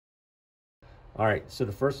All right, so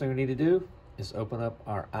the first thing we need to do is open up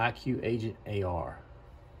our IQ Agent AR.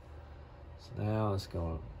 So now it's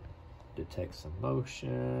going to detect some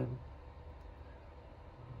motion.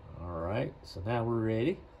 All right, so now we're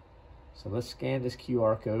ready. So let's scan this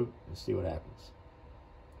QR code and see what happens.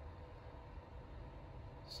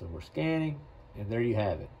 So we're scanning, and there you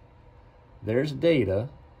have it. There's data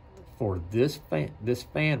for this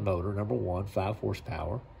fan motor, number one, 5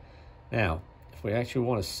 horsepower. Now, if we actually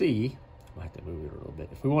want to see, I might have to move it a little bit.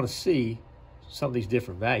 If we want to see some of these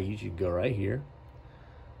different values, you can go right here.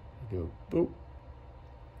 Go boop.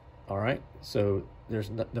 All right, so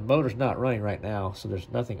the motor's not running right now, so there's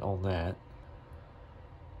nothing on that.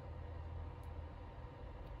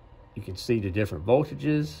 You can see the different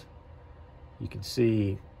voltages. You can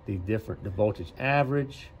see the voltage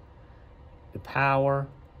average, the power,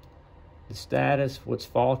 the status, what's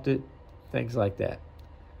faulted, things like that.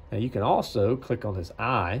 Now you can also click on this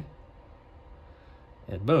eye,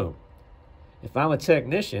 and boom. If I'm a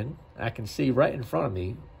technician, I can see right in front of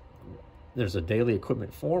me, there's a daily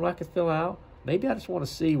equipment form I can fill out. Maybe I just want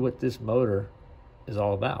to see what this motor is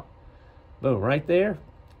all about. Boom, right there,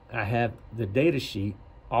 I have the data sheet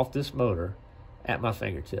off this motor at my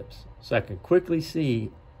fingertips. So I can quickly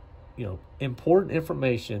see, important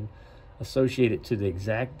information associated to the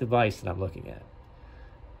exact device that I'm looking at.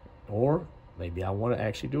 Or maybe I want to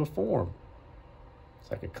actually do a form.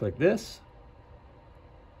 So I can click this,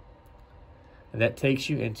 and that takes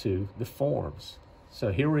you into the forms.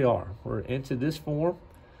 So here we are. We're into this form,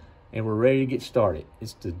 and we're ready to get started.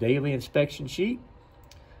 It's the daily inspection sheet.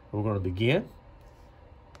 We're going to begin.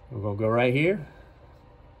 We're going to go right here.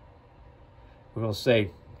 We're going to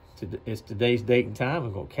say it's today's date and time.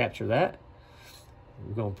 We're going to capture that.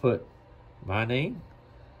 We're going to put my name.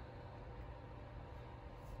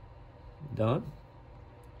 Done.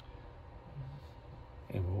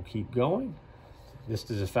 And we'll keep going. This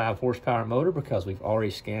is a 5 horsepower motor because we've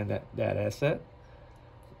already scanned that asset.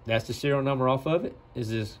 That's the serial number off of it. Is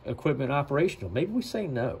this equipment operational? Maybe we say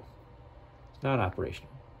no. It's not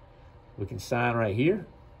operational. We can sign right here.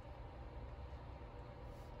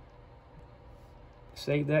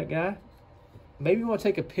 Save that guy. Maybe we want to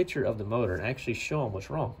take a picture of the motor and actually show them what's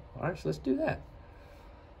wrong. All right, so let's do that.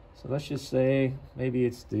 So let's just say maybe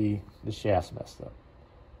it's the shaft's messed up.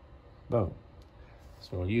 Boom.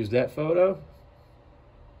 So we'll use that photo.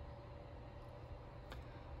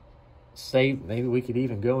 Save. Maybe we could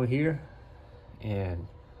even go in here and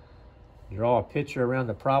draw a picture around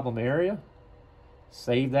the problem area.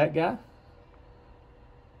 Save that guy.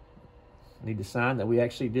 Need to sign that we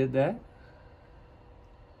actually did that.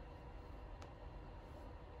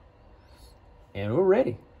 And we're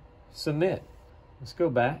ready. Submit. Let's go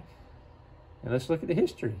back and let's look at the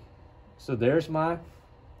history. So there's my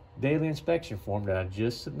daily inspection form that I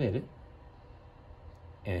just submitted.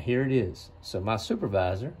 And here it is. So my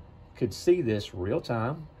supervisor could see this real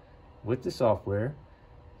time with the software.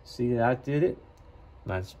 See that I did it.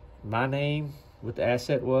 My name, what the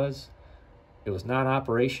asset was. It was not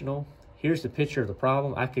operational. Here's the picture of the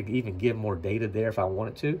problem. I could even give more data there if I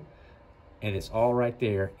wanted to. And it's all right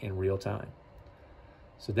there in real time.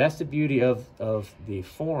 So that's the beauty of the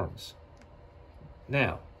forms.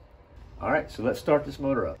 Now, all right, so let's start this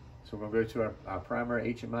motor up. So we're going to go to our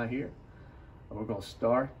primary HMI here. And we're going to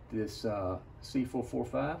start this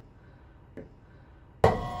C445.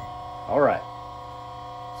 All right,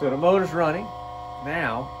 so the motor's running.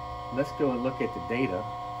 Now, let's go and look at the data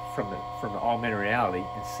from the augmented reality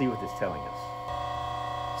and see what it's telling us.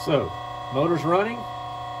 So, motor's running.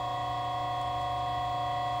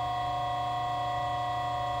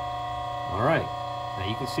 All right, now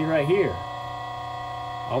you can see right here,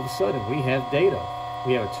 all of a sudden we have data.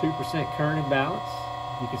 We have a 2% current imbalance.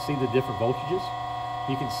 You can see the different voltages.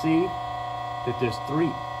 You can see that there's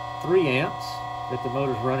 3 amps that the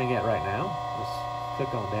motor's running at right now. Let's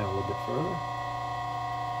click on down a little bit further.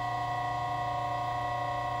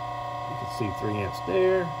 You can see 3 amps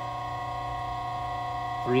there.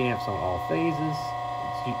 3 amps on all phases.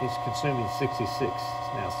 It's consuming 66,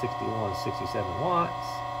 it's now 61, 67 watts.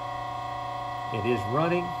 It is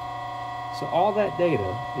running. So all that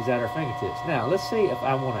data is at our fingertips. Now, let's say if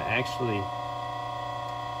I want to actually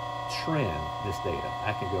trend this data.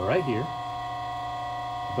 I can go right here.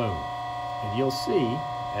 Boom. And you'll see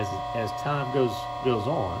as time goes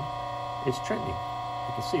on, it's trending.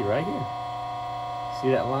 You can see right here. See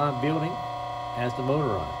that line building as the motor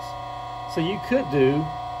runs. So you could do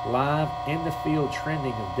live in the field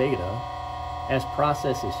trending of data as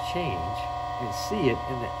processes change and see it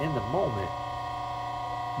in the moment,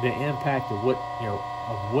 the impact of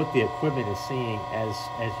what the equipment is seeing as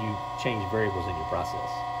you change variables in your process.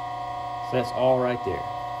 So that's all right there.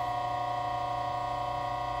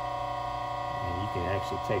 And you can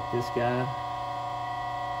actually take this guy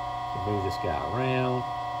and move this guy around.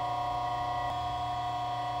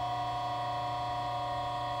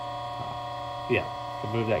 Yeah, you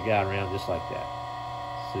can move that guy around just like that.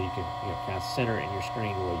 So you can kind of center it in your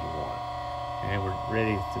screen the way you want. And we're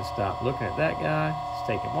ready to stop looking at that guy. Let's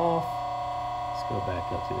take him off. Let's go back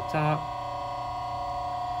up to the top.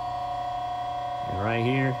 And right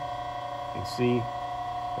here, you can see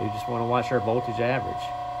we just want to watch our voltage average.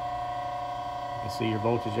 You can see your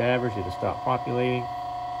voltage average. It'll stop populating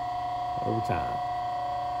over time.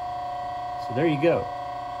 So there you go.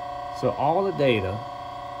 So all the data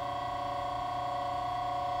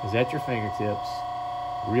is at your fingertips,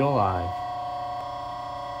 real live,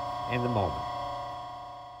 in the moment.